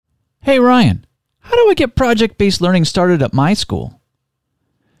Hey Ryan, how do I get project-based learning started at my school?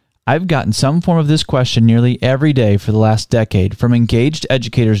 I've gotten some form of this question nearly every day for the last decade from engaged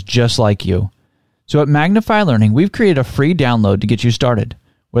educators just like you. So at Magnify Learning, we've created a free download to get you started.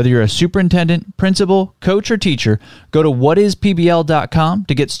 Whether you're a superintendent, principal, coach, or teacher, go to whatispbl.com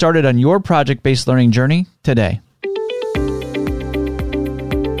to get started on your project-based learning journey today.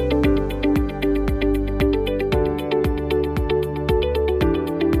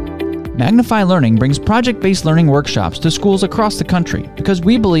 Magnify Learning brings project-based learning workshops to schools across the country because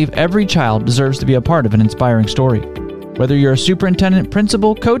we believe every child deserves to be a part of an inspiring story. Whether you're a superintendent,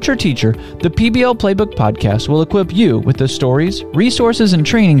 principal, coach, or teacher, the PBL Playbook podcast will equip you with the stories, resources, and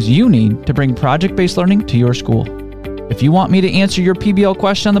trainings you need to bring project-based learning to your school. If you want me to answer your PBL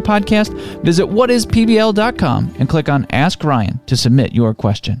question on the podcast, visit whatispbl.com and click on Ask Ryan to submit your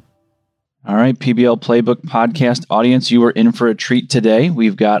question. All right, PBL Playbook podcast audience, you are in for a treat today.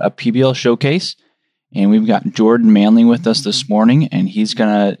 We've got a PBL showcase, and we've got Jordan Manley with us this morning, and he's going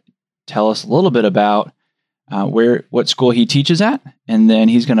to tell us a little bit about what school he teaches at, and then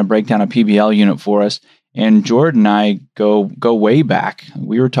he's going to break down a PBL unit for us. And Jordan and I go way back.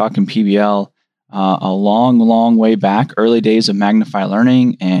 We were talking PBL a long way back, early days of Magnify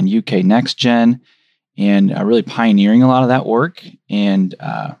Learning and UK Next Gen, and really pioneering a lot of that work. And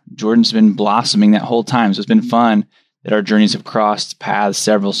Jordan's been blossoming that whole time. So it's been fun that our journeys have crossed paths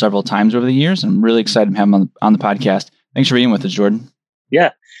several times over the years. I'm really excited to have him on the podcast. Thanks for being with us, Jordan.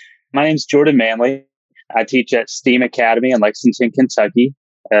 Yeah. My name's Jordan Manley. I teach at STEAM Academy in Lexington, Kentucky.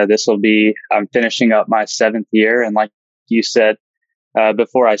 I'm finishing up my 7th year. And like you said,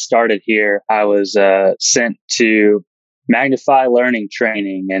 before I started here, I was sent to Magnify Learning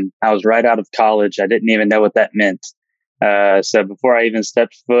training, and I was right out of college. I didn't even know what that meant. So before I even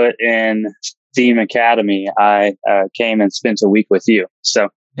stepped foot in STEAM Academy, I came and spent a week with you. So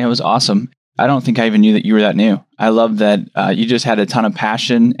it was awesome. I don't think I even knew that you were that new. I love that you just had a ton of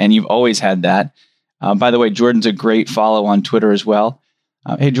passion, and you've always had that. By the way, Jordan's a great follow on Twitter as well.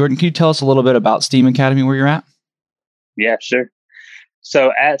 Hey, Jordan, can you tell us a little bit about STEAM Academy, where you're at? Yeah, sure.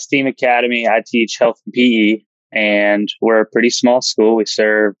 So at STEAM Academy, I teach health and PE, and we're a pretty small school. We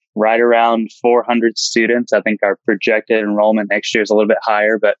serve right around 400 students. I think our projected enrollment next year is a little bit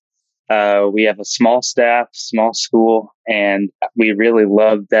higher, but we have a small staff, small school, and we really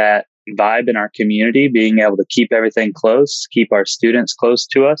love that vibe in our community, being able to keep everything close, keep our students close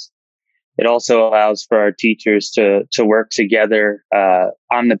to us. It also allows for our teachers to work together.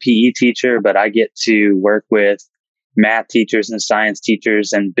 I'm the PE teacher, but I get to work with math teachers and science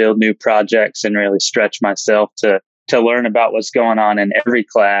teachers and build new projects and really stretch myself to learn about what's going on in every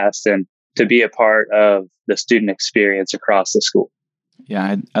class and to be a part of the student experience across the school.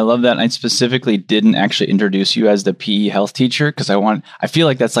 Yeah, I love that. I specifically didn't actually introduce you as the PE health teacher because I feel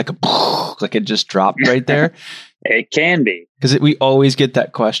like that's like it just dropped right there. It can be. Because we always get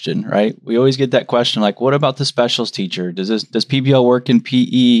that question, right? We always get that question like, what about the specials teacher? Does PBL work in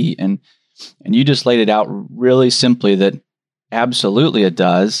PE? And you just laid it out really simply that absolutely it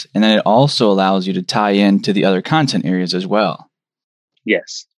does. And then it also allows you to tie into the other content areas as well.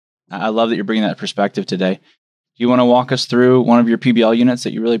 Yes. I love that you're bringing that perspective today. Do you want to walk us through one of your PBL units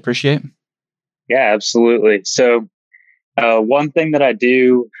that you really appreciate? Yeah, absolutely. So one thing that I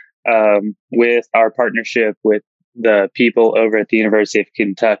do with our partnership with the people over at the University of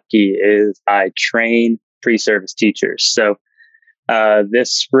Kentucky is I train pre-service teachers. So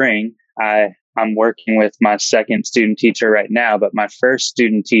this spring, I'm working with my second student teacher right now, but my first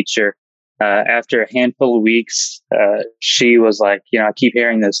student teacher, after a handful of weeks, she was like, I keep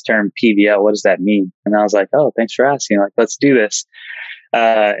hearing this term PBL. What does that mean? And I was like, oh, thanks for asking. Like, let's do this.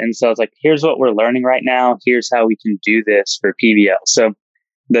 And so I was like, here's what we're learning right now. Here's how we can do this for PBL. So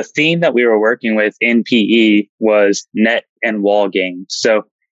the theme that we were working with in PE was net and wall games. So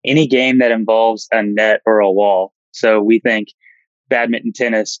any game that involves a net or a wall. So we think badminton,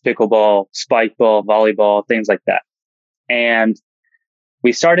 tennis, pickleball, spike ball, volleyball, things like that. And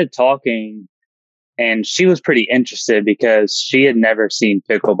we started talking, and she was pretty interested because she had never seen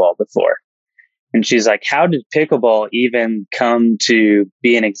pickleball before. And she's like, how did pickleball even come to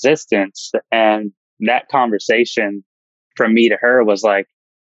be in existence? And that conversation from me to her was like,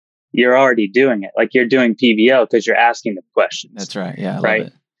 you're already doing it. Like, you're doing PBL because you're asking the questions. That's right. Yeah. I right. Love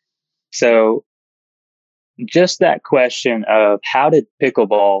it. So just that question of how did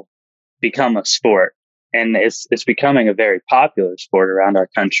pickleball become a sport? And it's becoming a very popular sport around our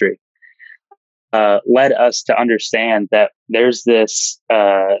country. Led us to understand that there's this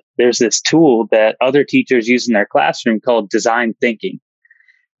tool that other teachers use in their classroom called design thinking.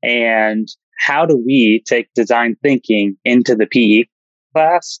 And how do we take design thinking into the PE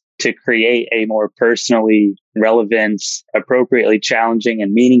class to create a more personally relevant, appropriately challenging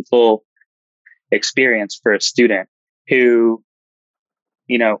and meaningful experience for a student who,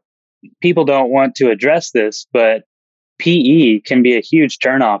 you know, people don't want to address this, but PE can be a huge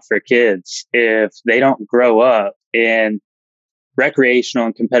turnoff for kids if they don't grow up in recreational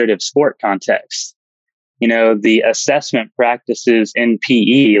and competitive sport contexts. The assessment practices in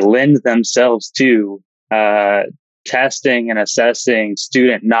PE lend themselves to testing and assessing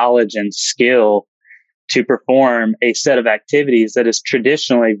student knowledge and skill to perform a set of activities that is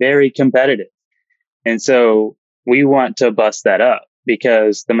traditionally very competitive. And so we want to bust that up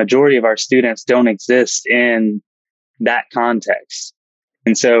because the majority of our students don't exist in that context.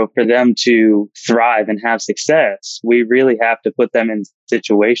 And so for them to thrive and have success, we really have to put them in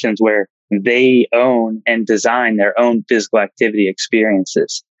situations where they own and design their own physical activity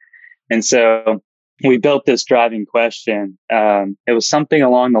experiences. And so we built this driving question. It was something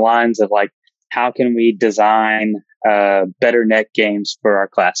along the lines of like, how can we design better net games for our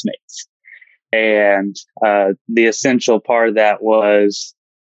classmates? And the essential part of that was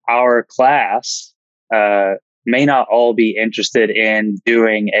our class may not all be interested in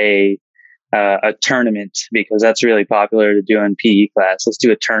doing a tournament because that's really popular to do in PE class. Let's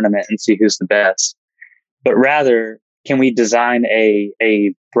do a tournament and see who's the best. But rather, can we design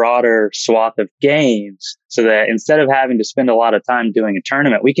a broader swath of games so that instead of having to spend a lot of time doing a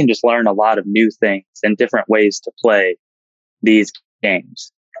tournament, we can just learn a lot of new things and different ways to play these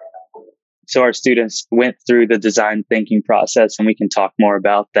games. So our students went through the design thinking process, and we can talk more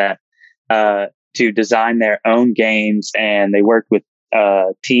about that, to design their own games. And they worked with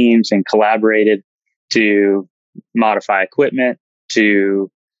teams and collaborated to modify equipment,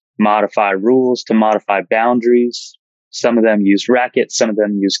 to modify rules, to modify boundaries. Some of them use rackets, some of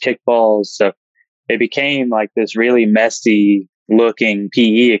them use kickballs. So it became like this really messy looking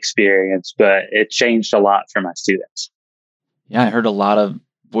PE experience, but it changed a lot for my students. Yeah, I heard a lot of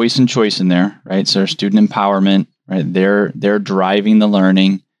voice and choice in there, right? So student empowerment, right? They're driving the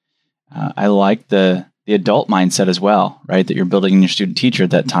learning. I like the adult mindset as well, right? That you're building in your student teacher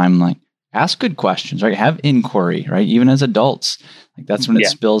at that time. Like, ask good questions, right? Have inquiry, right? Even as adults, like that's when it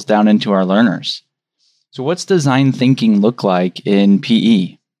spills down into our learners. So what's design thinking look like in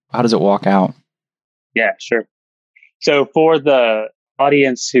PE? How does it walk out? Yeah, sure. So for the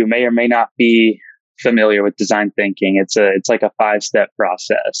audience who may or may not be familiar with design thinking, it's like a 5-step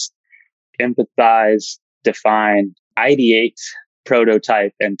process. Empathize, define, ideate,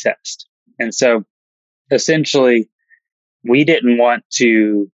 prototype, and test. And so essentially, we didn't want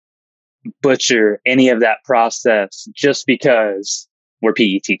to butcher any of that process just because we're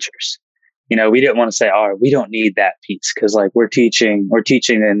PE teachers. We didn't want to say, oh, we don't need that piece because like we're teaching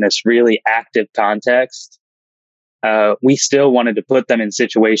in this really active context. We still wanted to put them in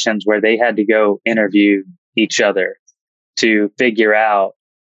situations where they had to go interview each other to figure out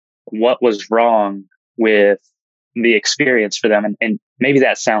what was wrong with the experience for them. And maybe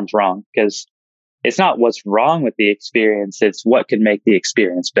that sounds wrong because it's not what's wrong with the experience. It's what could make the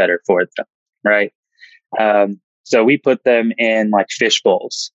experience better for them. Right. So we put them in like fish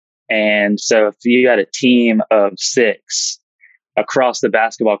bowls. And so if you had a team of 6 across the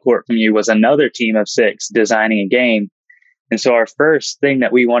basketball court from you was another team of 6 designing a game. And so our first thing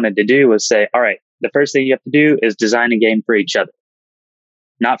that we wanted to do was say, all right, the first thing you have to do is design a game for each other,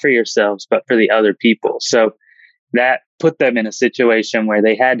 not for yourselves, but for the other people. So that put them in a situation where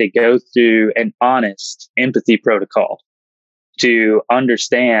they had to go through an honest empathy protocol to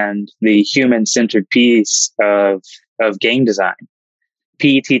understand the human-centered piece of game design.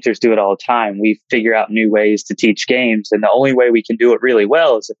 PE teachers do it all the time. We figure out new ways to teach games, and the only way we can do it really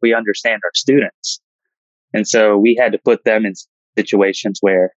well is if we understand our students. And so we had to put them in situations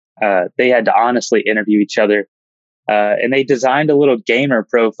where they had to honestly interview each other. And they designed a little gamer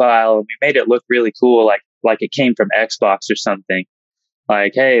profile, and we made it look really cool, like it came from Xbox or something.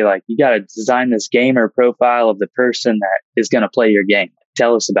 Like, hey, like you got to design this gamer profile of the person that is going to play your game.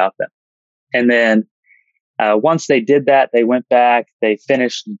 Tell us about them. And then once they did that, they went back, they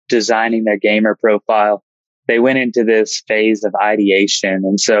finished designing their gamer profile. They went into this phase of ideation.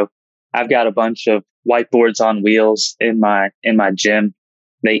 And so I've got a bunch of whiteboards on wheels in my gym.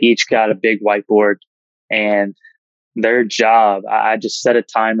 They each got a big whiteboard, and their job, I just set a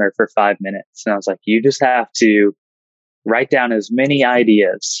timer for 5 minutes. And I was like, you just have to write down as many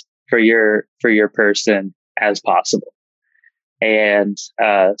ideas for your person as possible. And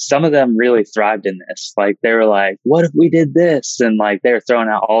some of them really thrived in this. Like they were like, what if we did this? And like they were throwing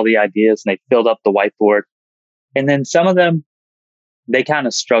out all the ideas, and they filled up the whiteboard. And then some of them, they kind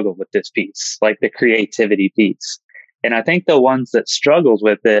of struggled with this piece, like the creativity piece. And I think the ones that struggled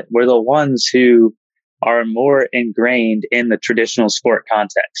with it were the ones who are more ingrained in the traditional sport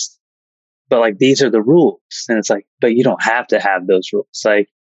context. But like, these are the rules. And it's like, but you don't have to have those rules. Like,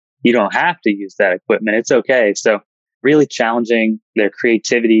 you don't have to use that equipment. It's okay. So really challenging their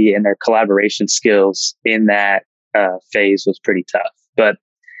creativity and their collaboration skills in that phase was pretty tough. But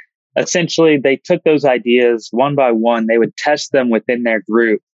essentially, they took those ideas one by one. They would test them within their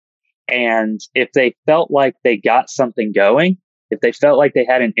group. And if they felt like they got something going, if they felt like they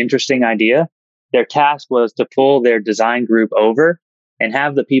had an interesting idea, their task was to pull their design group over and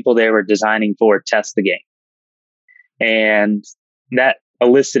have the people they were designing for test the game. And that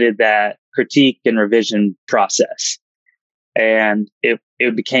elicited that critique and revision process. And it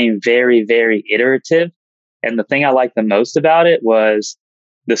became very, very iterative. And the thing I liked the most about it was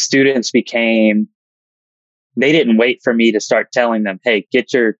the students they didn't wait for me to start telling them, hey,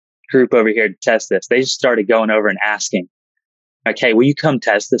 get your group over here to test this. They just started going over and asking, like, hey, will you come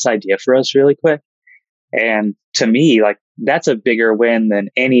test this idea for us really quick? And to me, like, that's a bigger win than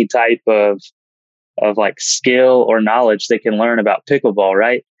any type of like skill or knowledge they can learn about pickleball,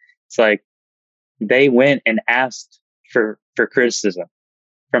 right? It's like they went and asked for criticism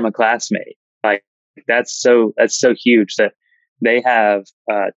from a classmate. Like, that's so huge that they have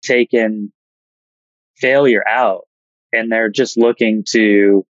taken failure out and they're just looking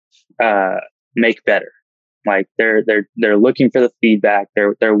to make better. Like they're looking for the feedback.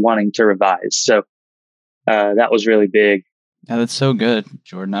 They're wanting to revise. So that was really big. Yeah, that's so good,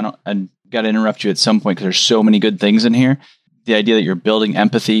 Jordan. I got to interrupt you at some point because there's so many good things in here. The idea that you're building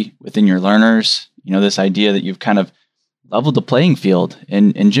empathy within your learners, this idea that you've kind of leveled the playing field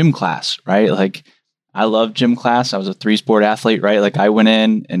in gym class, right? Like, I love gym class. I was a 3-sport athlete, right? Like, I went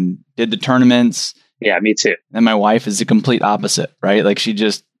in and did the tournaments. Yeah, me too. And my wife is the complete opposite, right? Like, she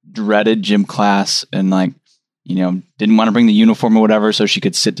just dreaded gym class and like, didn't want to bring the uniform or whatever so she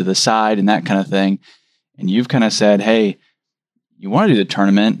could sit to the side and that kind of thing. And you've kind of said, hey, you want to do the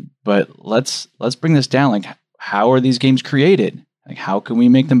tournament, but let's bring this down. Like, how are these games created? Like, how can we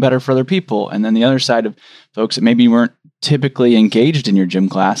make them better for other people? And then the other side of folks that maybe weren't typically engaged in your gym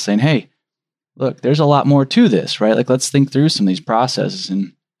class saying, hey, look, there's a lot more to this, right? Like, let's think through some of these processes.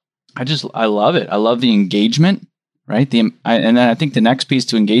 And I love it. I love the engagement, right? And then I think the next piece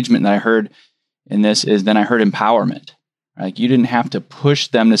to engagement that I heard in this is then I heard empowerment. Like, you didn't have to push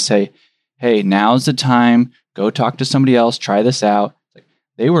them to say, hey, now's the time, go talk to somebody else, try this out. Like,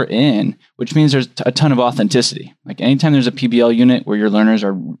 they were in, which means there's a ton of authenticity. Like, anytime there's a PBL unit where your learners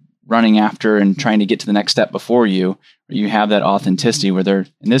are running after and trying to get to the next step before you, or you have that authenticity where they're,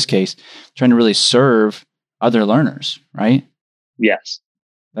 in this case, trying to really serve other learners, right? Yes.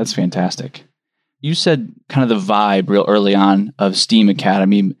 That's fantastic. You said kind of the vibe real early on of STEAM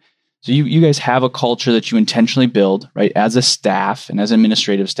Academy. So you guys have a culture that you intentionally build, right? As a staff and as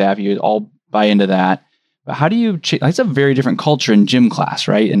administrative staff, you all buy into that. But how do you, it's a very different culture in gym class,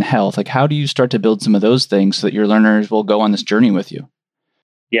 right? In health. Like, how do you start to build some of those things so that your learners will go on this journey with you?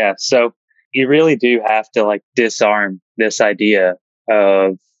 Yeah. So you really do have to like disarm this idea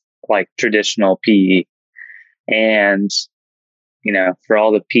of like traditional PE. And, for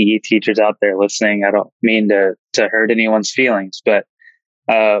all the PE teachers out there listening, I don't mean to hurt anyone's feelings, but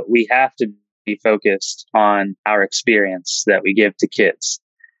we have to be focused on our experience that we give to kids.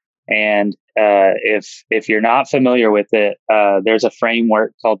 And if you're not familiar with it, there's a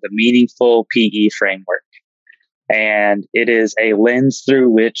framework called the Meaningful PE Framework. And it is a lens through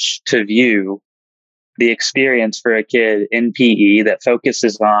which to view the experience for a kid in PE that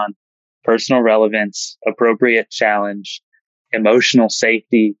focuses on personal relevance, appropriate challenge, emotional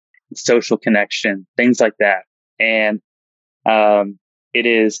safety, social connection, things like that. And it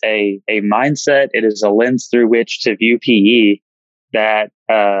is a mindset. It is a lens through which to view PE that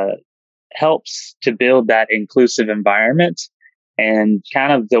helps to build that inclusive environment. And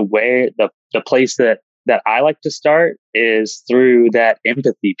kind of the place that I like to start is through that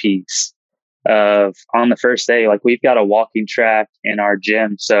empathy piece of on the first day, like we've got a walking track in our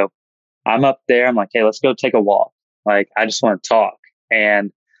gym. So I'm up there. I'm like, hey, let's go take a walk. Like, I just want to talk.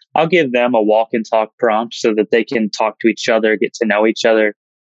 And I'll give them a walk and talk prompt so that they can talk to each other, get to know each other.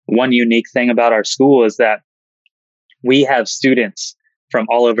 One unique thing about our school is that we have students from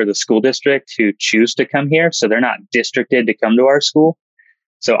all over the school district who choose to come here. So they're not districted to come to our school.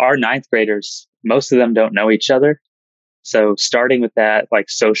 So our 9th graders, most of them don't know each other. So starting with that,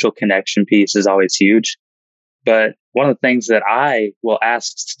 like social connection piece is always huge. But one of the things that I will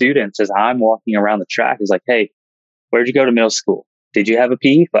ask students as I'm walking around the track is like, hey, where'd you go to middle school? Did you have a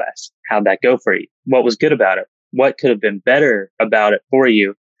PE class? How'd that go for you? What was good about it? What could have been better about it for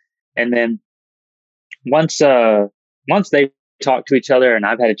you? And then once once they talk to each other and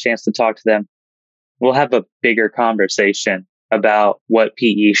I've had a chance to talk to them, we'll have a bigger conversation about what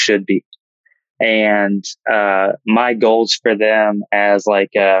PE should be. And my goals for them as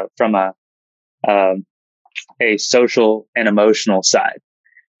like from a social and emotional side.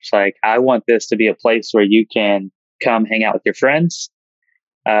 It's like, I want this to be a place where you can come hang out with your friends.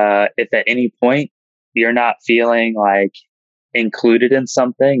 If at any point you're not feeling like included in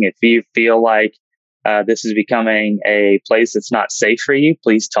something, if you feel like this is becoming a place that's not safe for you,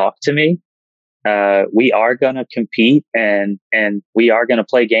 please talk to me. We are going to compete and we are going to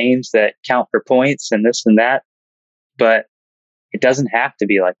play games that count for points and this and that, but it doesn't have to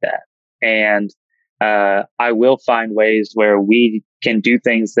be like that. And I will find ways where we can do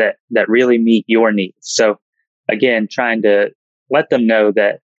things that really meet your needs. So again, trying to let them know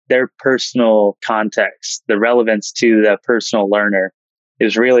that their personal context, the relevance to the personal learner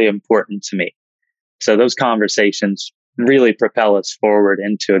is really important to me. So those conversations really propel us forward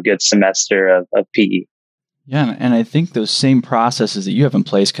into a good semester of PE. Yeah. And I think those same processes that you have in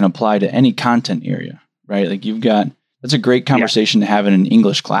place can apply to any content area, right? Like that's a great conversation to have in an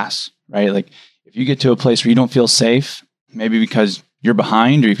English class, right? Like if you get to a place where you don't feel safe, maybe because you're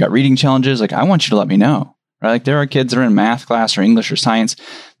behind or you've got reading challenges, like I want you to let me know, right? Like there are kids that are in math class or English or science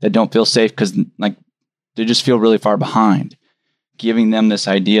that don't feel safe because like they just feel really far behind. Giving them this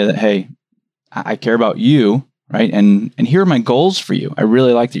idea that, hey, I care about you, right? And here are my goals for you. I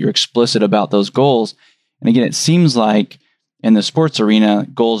really like that you're explicit about those goals. And again, it seems like in the sports arena,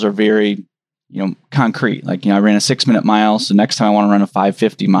 goals are very, concrete. Like, I ran a 6-minute mile, so next time I want to run a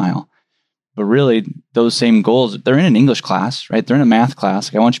 5:50 mile. But really, those same goals, they're in an English class, right? They're in a math class.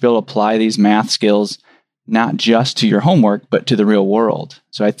 Like, I want you to be able to apply these math skills not just to your homework, but to the real world.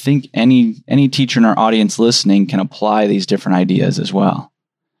 So I think any teacher in our audience listening can apply these different ideas as well.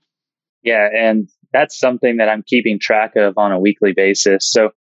 Yeah, and that's something that I'm keeping track of on a weekly basis. So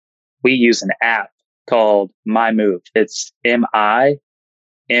we use an app called My Move. It's MIMOVE.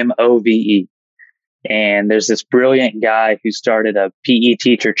 And there's this brilliant guy who started a PE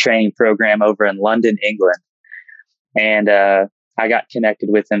teacher training program over in London, England. And I got connected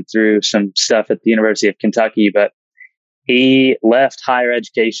with him through some stuff at the University of Kentucky, but he left higher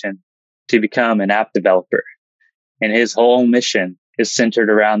education to become an app developer. And his whole mission is centered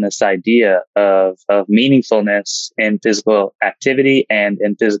around this idea of meaningfulness in physical activity and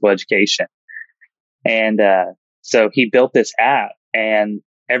in physical education. And so he built this app, and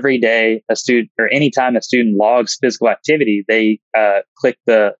every day a student, or anytime a student logs physical activity, they click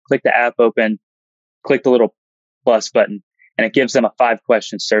the app open, click the little plus button, and it gives them a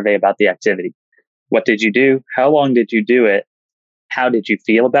 5-question survey about the activity. What did you do? How long did you do it? How did you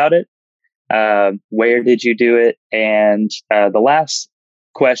feel about it? Where did you do it? And the last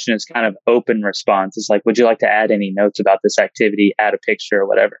question is kind of open response. It's like, would you like to add any notes about this activity, add a picture or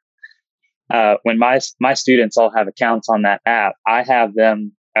whatever? When my students all have accounts on that app, I have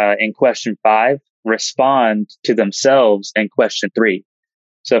them in question 5 respond to themselves in question 3.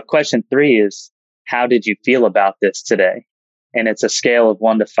 So if question 3 is, how did you feel about this today? And it's a scale of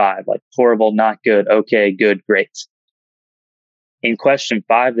 1 to 5, like horrible, not good, okay, good, great. In question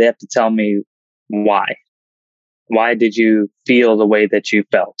 5, they have to tell me why. Why did you feel the way that you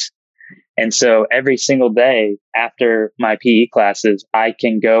felt? And so every single day after my PE classes, I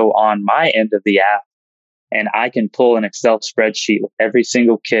can go on my end of the app and I can pull an Excel spreadsheet with every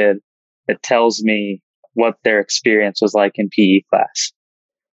single kid that tells me what their experience was like in PE class.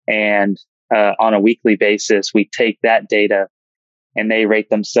 And on a weekly basis, we take that data and they rate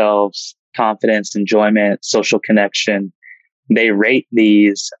themselves confidence, enjoyment, social connection. They rate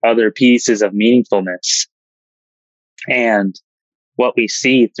these other pieces of meaningfulness. And what we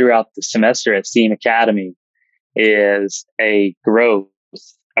see throughout the semester at STEAM Academy is a growth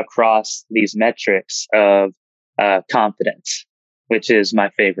across these metrics of confidence, which is my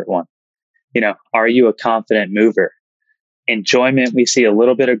favorite one. Are you a confident mover? Enjoyment, we see a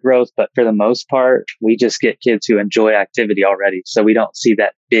little bit of growth, but for the most part, we just get kids who enjoy activity already. So we don't see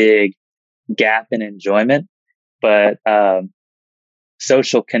that big gap in enjoyment. But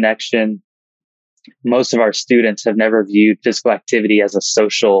social connection, most of our students have never viewed physical activity as a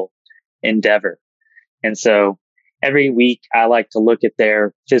social endeavor. And so every week I like to look at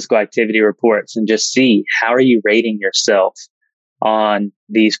their physical activity reports and just see, how are you rating yourself on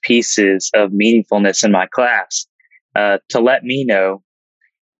these pieces of meaningfulness in my class, to let me know,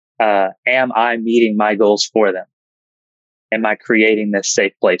 am I meeting my goals for them? Am I creating this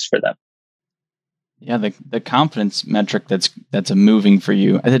safe place for them? Yeah, the confidence metric that's a moving for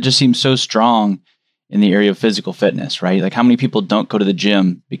you, it just seems so strong in the area of physical fitness, right? Like how many people don't go to the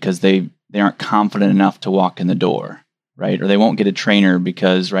gym because they aren't confident enough to walk in the door, right? Or they won't get a trainer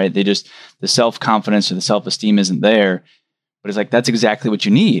because, right, the self-confidence or the self-esteem isn't there. But it's like, that's exactly what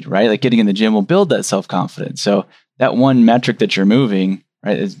you need, right? Like getting in the gym will build that self-confidence. So that one metric that you're moving,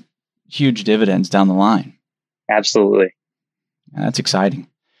 right, is huge dividends down the line. Absolutely. And that's exciting.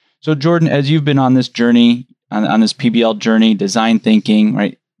 So Jordan, as you've been on this journey, on this PBL journey, design thinking,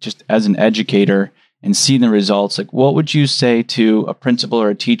 right, just as an educator and seeing the results, like what would you say to a principal or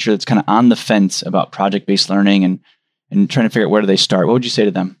a teacher that's kind of on the fence about project-based learning and trying to figure out where do they start? What would you say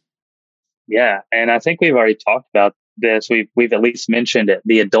to them? Yeah. And I think we've already talked about this. We've at least mentioned it,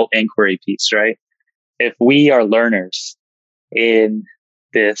 the adult inquiry piece, right? If we are learners in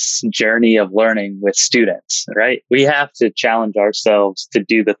this journey of learning with students, right, we have to challenge ourselves to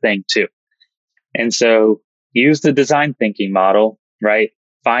do the thing too. And so use the design thinking model, right?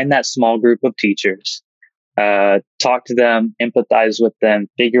 Find that small group of teachers, talk to them, empathize with them,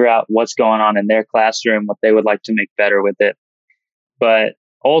 figure out what's going on in their classroom, what they would like to make better with it. But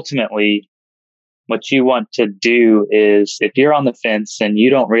ultimately, what you want to do is, if you're on the fence and you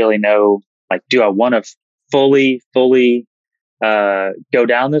don't really know, like, do I want to fully go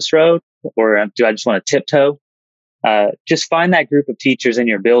down this road, or do I just want to tiptoe? Just find that group of teachers in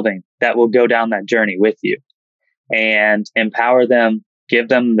your building that will go down that journey with you and empower them, give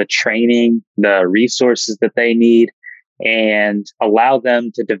them the training, the resources that they need, and allow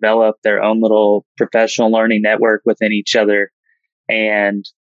them to develop their own little professional learning network within each other. And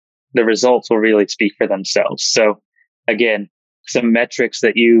the results will really speak for themselves. So again, some metrics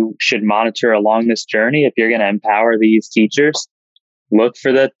that you should monitor along this journey. If you're going to empower these teachers, look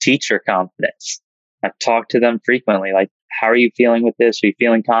for the teacher confidence. I've talked to them frequently. Like, how are you feeling with this? Are you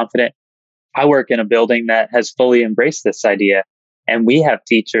feeling confident? I work in a building that has fully embraced this idea, and we have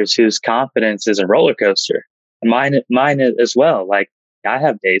teachers whose confidence is a roller coaster. Mine as well. Like, I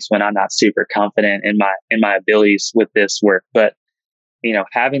have days when I'm not super confident in my abilities with this work, but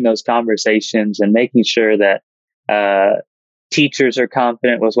having those conversations and making sure that teachers are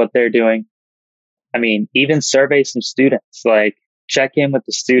confident with what they're doing. I mean, even survey some students, like check in with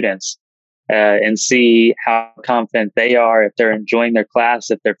the students and see how confident they are, if they're enjoying their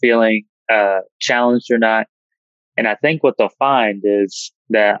class, if they're feeling challenged or not. And I think what they'll find is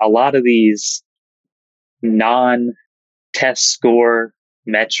that a lot of these non-test score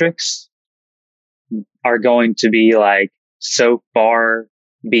metrics are going to be like so far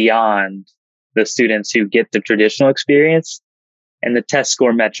beyond the students who get the traditional experience, and the test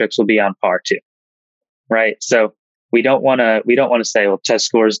score metrics will be on par too. Right. So we don't want to say, well, test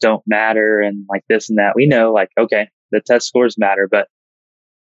scores don't matter and like this and that. We know, like, okay, the test scores matter, but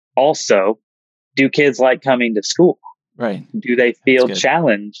also, do kids like coming to school? Right. Do they feel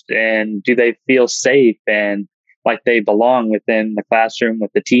challenged, and do they feel safe and like they belong within the classroom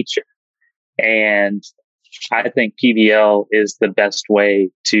with the teacher? And I think PBL is the best way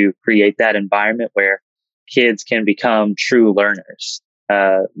to create that environment where kids can become true learners.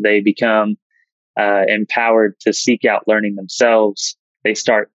 They become empowered to seek out learning themselves. They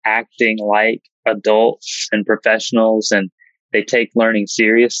start acting like adults and professionals, and they take learning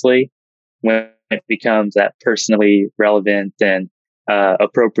seriously when it becomes that personally relevant and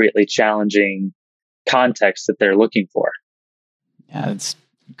appropriately challenging context that they're looking for. Yeah, it's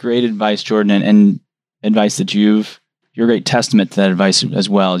great advice, Jordan, and advice that you're a great testament to that advice as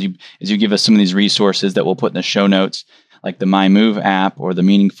well. As you give us some of these resources that we'll put in the show notes, like the My Move app or the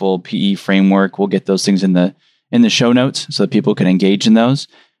Meaningful PE framework. We'll get those things in the show notes so that people can engage in those.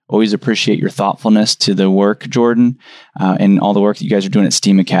 Always appreciate your thoughtfulness to the work, Jordan, and all the work that you guys are doing at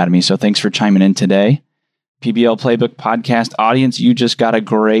STEAM Academy. So thanks for chiming in today. PBL Playbook Podcast audience, you just got a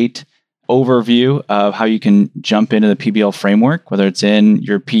great overview of how you can jump into the PBL framework, whether it's in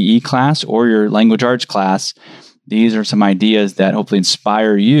your PE class or your language arts class. These are some ideas that hopefully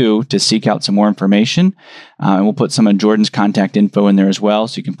inspire you to seek out some more information. And we'll put some of Jordan's contact info in there as well,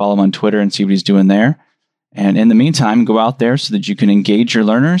 so you can follow him on Twitter and see what he's doing there. And in the meantime, go out there so that you can engage your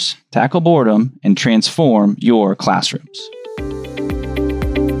learners, tackle boredom, and transform your classrooms.